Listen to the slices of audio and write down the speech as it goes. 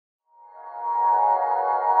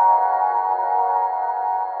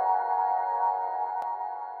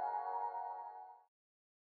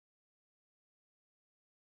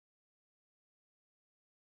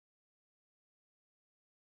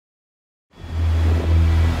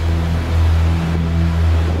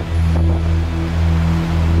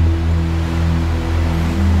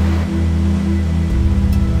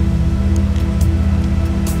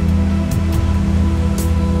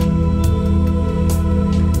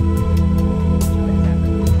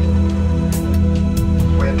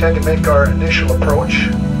intend to make our initial approach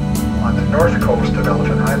on the north coast of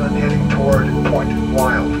Elephant Island, heading toward Point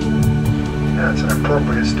Wild. That's an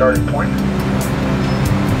appropriate starting point.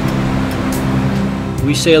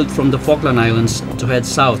 We sailed from the Falkland Islands to head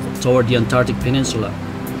south toward the Antarctic Peninsula.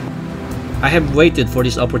 I have waited for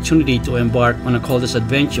this opportunity to embark on a coldest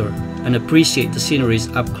adventure and appreciate the sceneries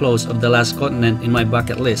up close of the last continent in my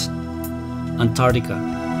bucket list, Antarctica.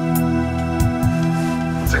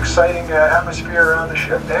 It's an exciting atmosphere around the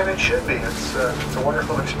ship, and it should be. It's a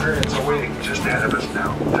wonderful experience awaiting just ahead of us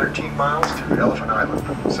now. 13 miles to Elephant Island,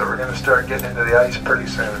 so we're going to start getting into the ice pretty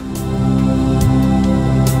soon.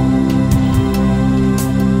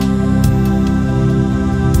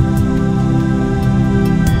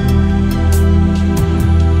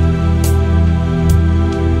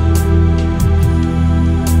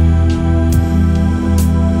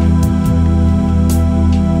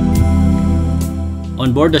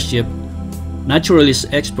 On board the ship,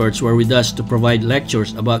 naturalist experts were with us to provide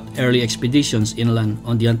lectures about early expeditions inland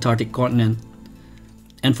on the Antarctic continent,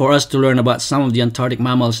 and for us to learn about some of the Antarctic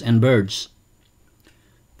mammals and birds.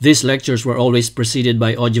 These lectures were always preceded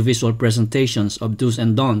by audiovisual presentations of do's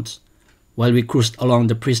and don'ts, while we cruised along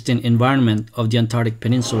the pristine environment of the Antarctic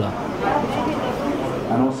Peninsula.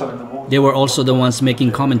 They were also the ones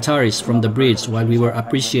making commentaries from the bridge while we were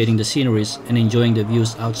appreciating the sceneries and enjoying the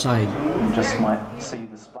views outside. You just might see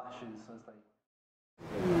the splashes as they...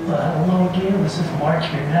 Hello again, this is Mark,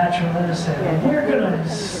 your naturalist, and we're going to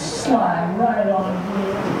slide right on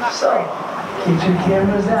in. So, get your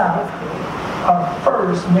cameras out. Our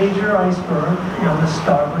first major iceberg on the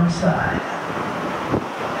starboard side.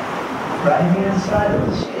 Right-hand side of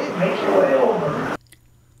the ship, make your way over.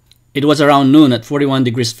 It was around noon at 41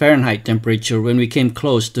 degrees Fahrenheit temperature when we came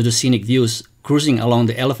close to the scenic views cruising along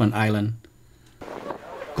the Elephant Island.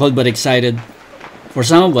 Cold but excited. For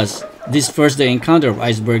some of us, this first day encounter of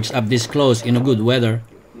icebergs up this close in a good weather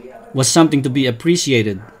was something to be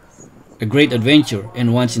appreciated, a great adventure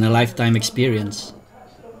and once-in-a-lifetime experience.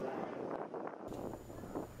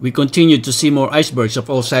 We continued to see more icebergs of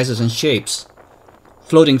all sizes and shapes,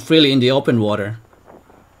 floating freely in the open water.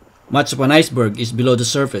 Much of an iceberg is below the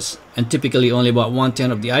surface, and typically only about 1/10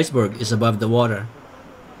 of the iceberg is above the water.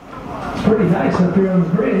 It's pretty nice up here on the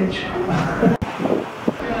bridge.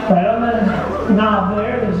 Right on the knob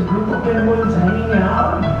there's a group of penguins hanging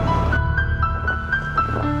out.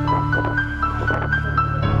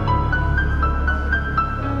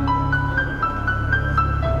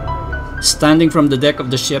 Standing from the deck of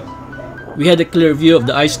the ship, we had a clear view of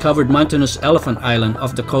the ice-covered mountainous Elephant Island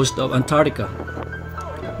off the coast of Antarctica.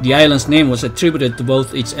 The island's name was attributed to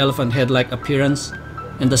both its elephant head-like appearance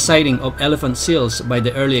and the sighting of elephant seals by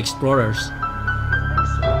the early explorers.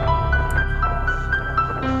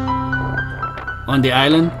 On the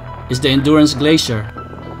island is the Endurance Glacier,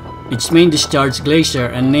 its main discharge glacier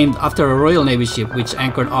and named after a Royal Navy ship which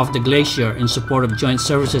anchored off the glacier in support of Joint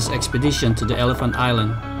Services expedition to the Elephant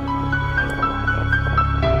Island.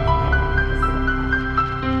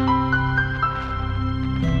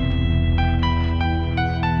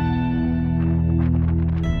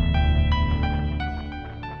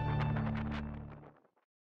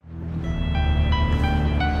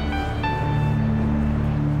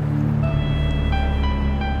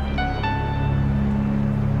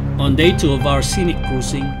 On day 2 of our scenic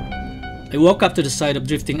cruising, I woke up to the sight of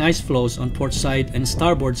drifting ice floes on port side and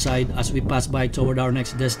starboard side as we passed by toward our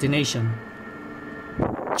next destination.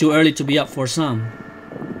 Too early to be up for some,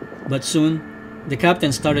 but soon the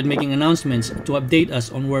captain started making announcements to update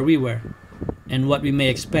us on where we were and what we may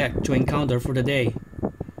expect to encounter for the day.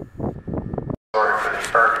 Sorry for the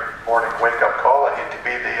early morning wake-up call. I hate to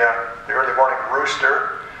be the early morning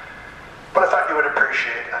rooster, but I thought you would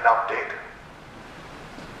appreciate an update.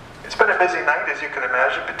 It's been a busy night, as you can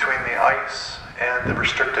imagine, between the ice and the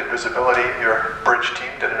restricted visibility. Your bridge team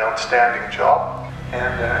did an outstanding job.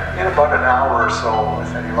 And in about an hour or so,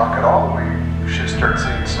 with any luck at all, we should start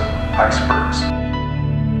seeing some icebergs.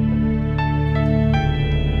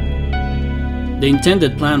 The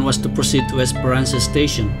intended plan was to proceed to Esperanza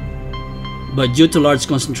Station, but due to large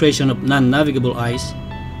concentration of non-navigable ice,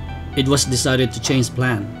 it was decided to change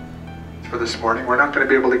plan. For this morning, we're not going to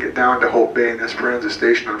be able to get down to Hope Bay and Esperanza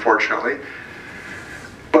Station, unfortunately,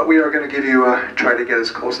 but we are going to give you try to get as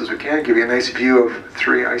close as we can, give you a nice view of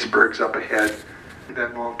 3 icebergs up ahead.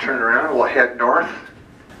 Then we'll turn around, we'll head north,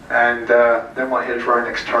 and then we'll head for our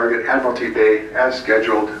next target, Admiralty Bay, as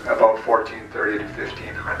scheduled, about 1430 to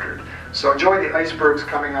 1500. So enjoy the icebergs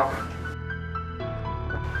coming up.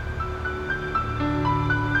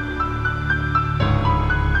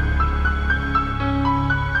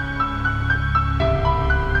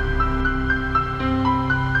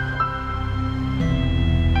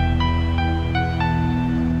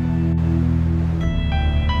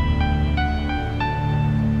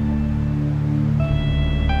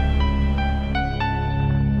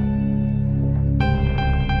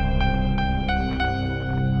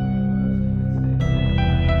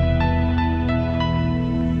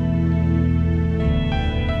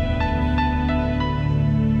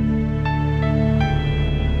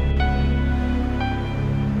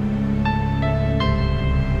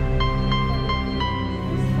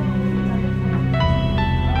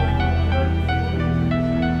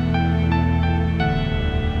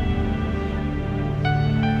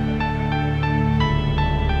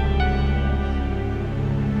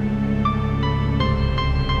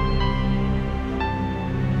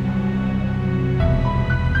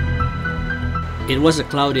 It was a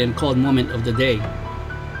cloudy and cold moment of the day,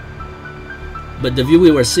 but the view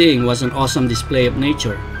we were seeing was an awesome display of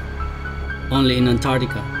nature, only in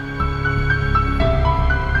Antarctica.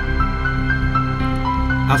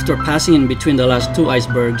 After passing in between the last two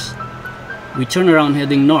icebergs, we turned around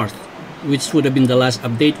heading north, which would have been the last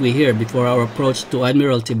update we hear before our approach to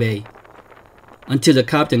Admiralty Bay, until the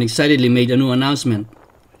captain excitedly made a new announcement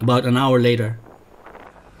about an hour later.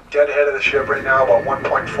 Dead ahead of the ship right now, about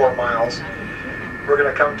 1.4 miles. We're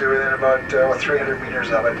going to come to within about 300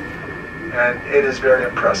 meters of it, and it is very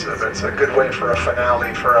impressive. It's a good way for a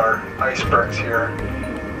finale for our icebergs here.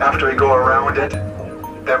 After we go around it,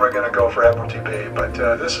 then we're going to go for Admiralty Bay, but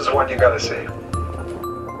this is one you got to see.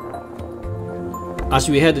 As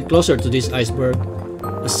we headed closer to this iceberg,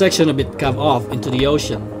 a section of it caved off into the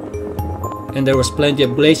ocean, and there was plenty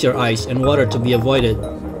of glacier ice and water to be avoided,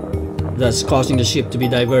 thus causing the ship to be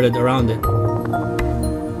diverted around it.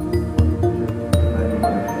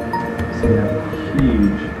 See a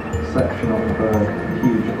huge section of the berg,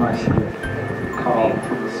 huge ice cliff carved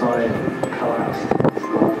from the side, collapsed into the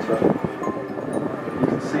water. You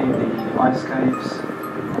can see the ice caves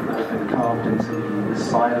that have been carved into the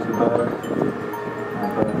side of the berg.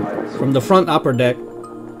 From the front upper deck,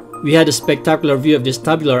 we had a spectacular view of this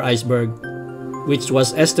tabular iceberg, which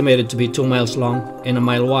was estimated to be 2 miles long and a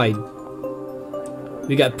mile wide.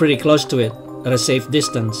 We got pretty close to it at a safe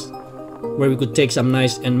distance, where we could take some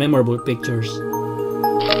nice and memorable pictures.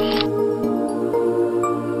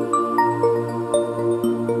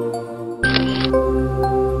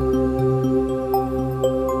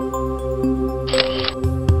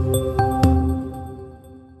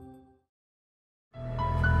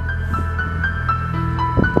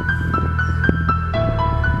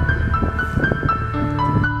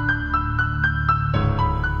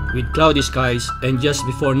 With cloudy skies and just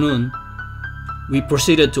before noon, we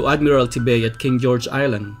proceeded to Admiralty Bay at King George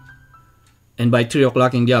Island, and by 3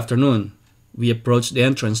 o'clock in the afternoon, we approached the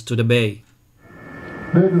entrance to the bay.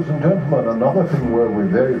 Ladies and gentlemen, another thing where we're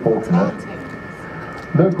very fortunate,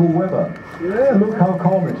 local weather. Look how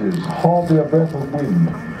calm it is, hardly a breath of wind.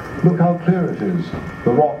 Look how clear it is.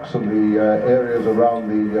 The rocks and the areas around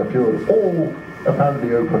the fjord, all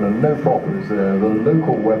apparently open and no problems there. The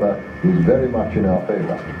local weather is very much in our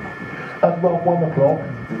favour. At about 1 o'clock,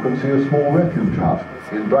 you can see a small refuge hut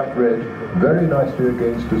in bright red, very nicely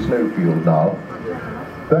against a snowfield now.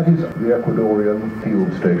 That is the Ecuadorian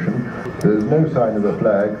field station. There's no sign of a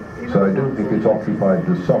flag, so I don't think it's occupied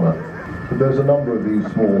this summer. But there's a number of these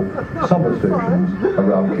small summer stations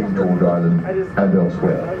around King George Island and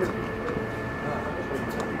elsewhere.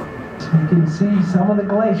 You can see some of the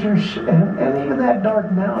glaciers and even that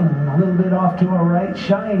dark mountain a little bit off to our right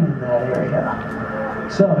shine in that area.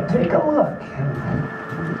 So take a look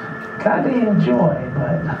and kind of enjoy,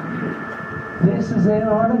 but this is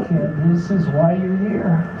Antarctica, this is why you're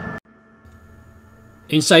here.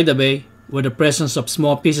 Inside the bay were the presence of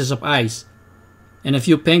small pieces of ice, and a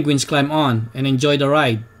few penguins climbed on and enjoyed the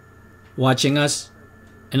ride, watching us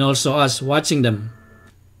and also us watching them.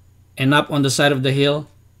 And up on the side of the hill,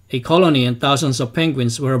 a colony and thousands of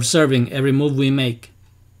penguins were observing every move we make.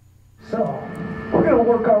 So, we're going to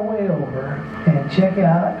work our way over and check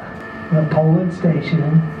out the Poland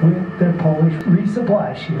station with their Polish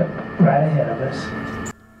resupply ship right ahead of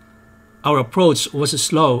us. Our approach was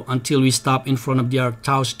slow until we stopped in front of the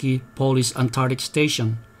Arctowski Polish Antarctic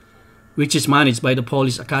Station, which is managed by the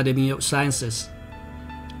Polish Academy of Sciences.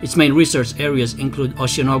 Its main research areas include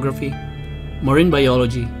oceanography, marine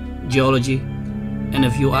biology, geology, and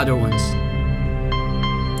a few other ones.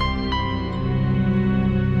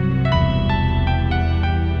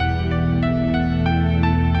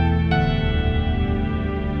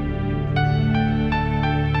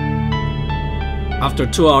 After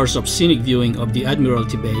 2 hours of scenic viewing of the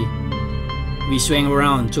Admiralty Bay, we swing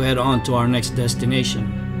around to head on to our next destination.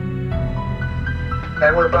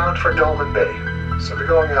 And we're bound for Dolman Bay. So we're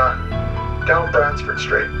going down Bransford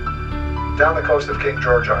Strait, down the coast of King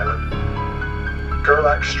George Island.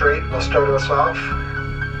 Gerlach Strait will start us off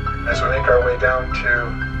as we make our way down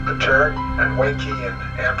to the Turn and Wakey and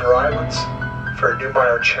Amber Islands for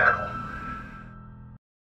Newmire Channel.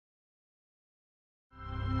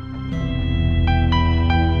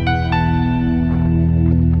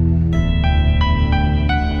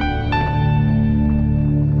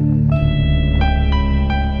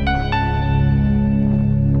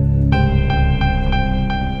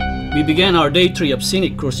 We began our day 3 of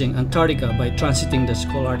scenic cruising Antarctica by transiting the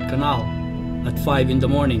Scollard Canal at 5 in the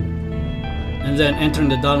morning, and then entering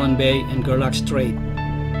the Dolman Bay and Gerlach Strait,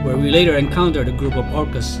 where we later encountered a group of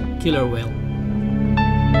orcas, killer whale.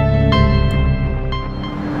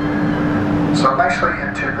 So nicely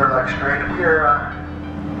into Gerlach Strait. We are a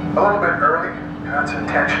little bit early. That's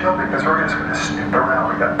intentional because we're just going to snoop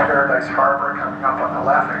around. We got Paradise Harbor coming up on the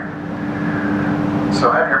left.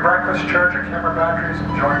 So have your breakfast, charge your camera batteries,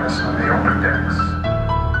 and join us on the open decks.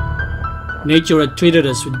 Nature had treated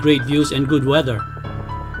us with great views and good weather,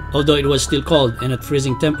 although it was still cold and at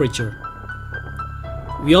freezing temperature.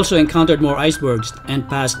 We also encountered more icebergs and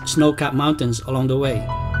passed snow-capped mountains along the way.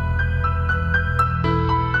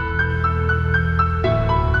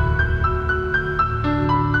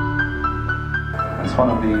 It's one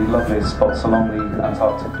of the loveliest spots along the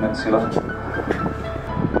Antarctic Peninsula.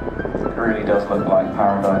 It really does look like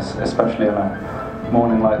paradise, especially on a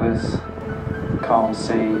morning like this. Calm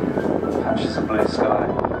sea, patches of blue sky,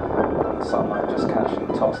 and the sunlight just catching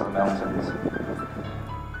the tops of the mountains.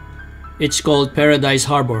 It's called Paradise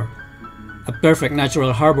Harbor, a perfect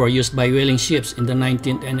natural harbor used by whaling ships in the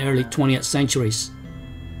 19th and early 20th centuries.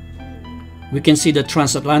 We can see the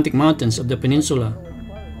transatlantic mountains of the peninsula,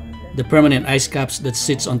 the permanent ice caps that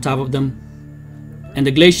sits on top of them, and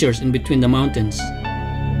the glaciers in between the mountains.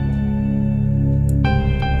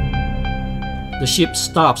 The ship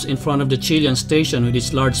stops in front of the Chilean station with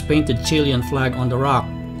its large painted Chilean flag on the rock.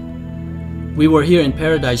 We were here in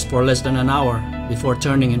Paradise for less than an hour before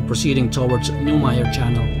turning and proceeding towards Neumayer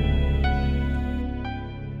Channel.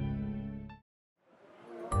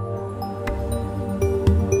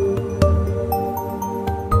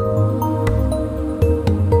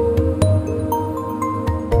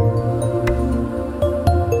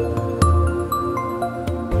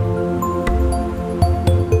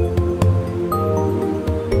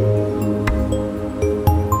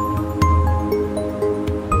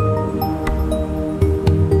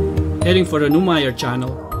 Heading for the Neumayer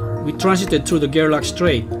Channel, we transited through the Gerlach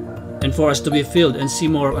Strait, and for us to be filled and see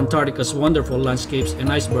more of Antarctica's wonderful landscapes and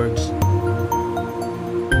icebergs.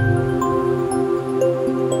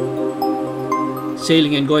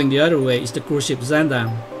 Sailing and going the other way is the cruise ship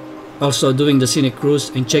Zaandam, also doing the Scenic cruise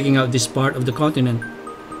and checking out this part of the continent.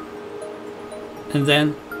 And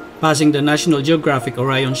then, passing the National Geographic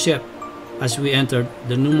Orion ship as we entered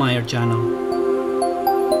the Neumayer Channel.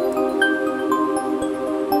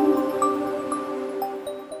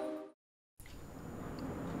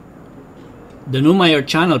 The Neumayer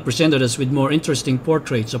Channel presented us with more interesting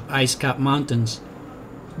portraits of ice-capped mountains,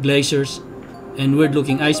 glaciers, and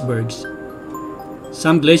weird-looking icebergs.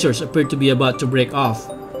 Some glaciers appeared to be about to break off,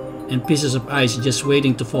 and pieces of ice just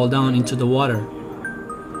waiting to fall down into the water.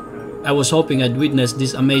 I was hoping I'd witness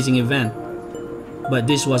this amazing event, but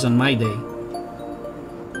this wasn't my day.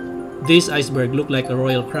 This iceberg looked like a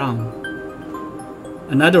royal crown.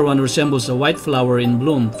 Another one resembles a white flower in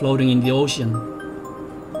bloom floating in the ocean,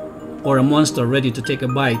 or a monster ready to take a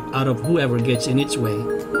bite out of whoever gets in its way.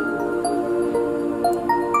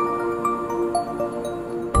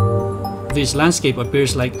 This landscape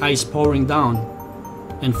appears like ice pouring down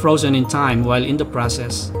and frozen in time while in the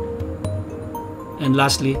process. And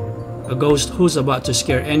lastly, a ghost who's about to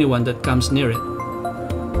scare anyone that comes near it.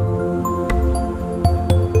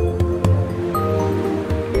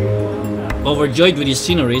 Overjoyed with these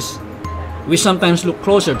sceneries, we sometimes look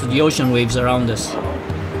closer to the ocean waves around us,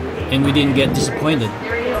 and we didn't get disappointed.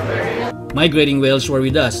 Migrating whales were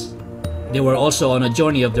with us. They were also on a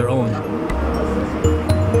journey of their own.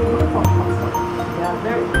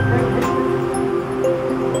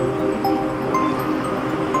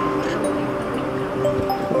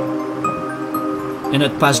 And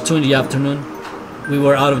at past 2 in the afternoon, we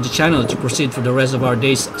were out of the channel to proceed for the rest of our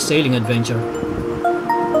day's sailing adventure.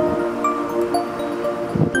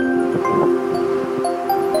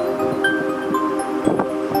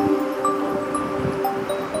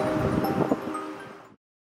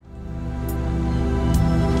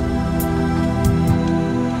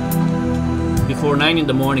 Before 9 in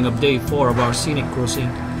the morning of day 4 of our scenic cruising,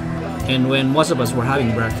 and when most of us were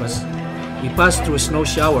having breakfast, we passed through snow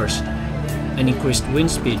showers, and increased wind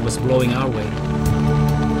speed was blowing our way.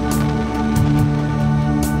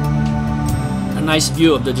 A nice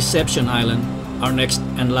view of the Deception Island, our next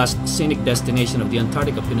and last scenic destination of the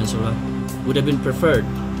Antarctica Peninsula, would have been preferred,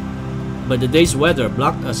 but the day's weather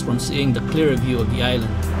blocked us from seeing the clearer view of the island.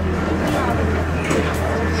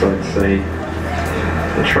 So it's a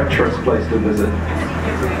treacherous place to visit.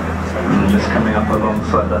 And just coming up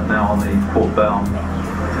alongside that now on the port bow.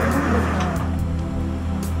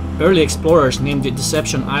 Early explorers named it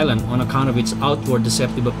Deception Island on account of its outward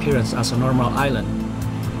deceptive appearance as a normal island,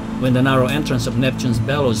 when the narrow entrance of Neptune's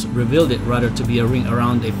bellows revealed it rather to be a ring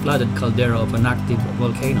around a flooded caldera of an active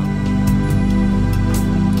volcano.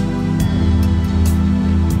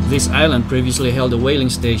 This island previously held a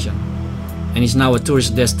whaling station and is now a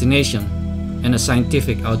tourist destination, and a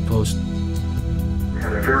scientific outpost. We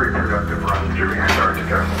had a very productive run through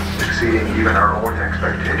Antarctica, exceeding even our own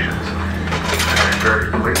expectations. And I'm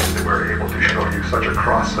very pleased that we're able to show you such a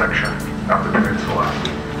cross-section of the peninsula,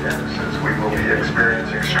 since we will be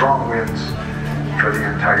experiencing strong winds for the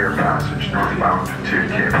entire passage northbound to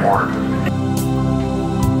Cape Horn.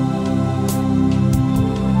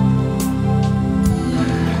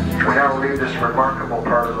 We now leave this remarkable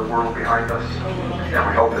part of the world behind us, and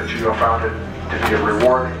we hope that you have found it to be a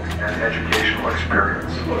rewarding and educational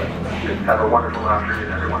experience. Have a wonderful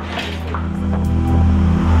afternoon, everyone.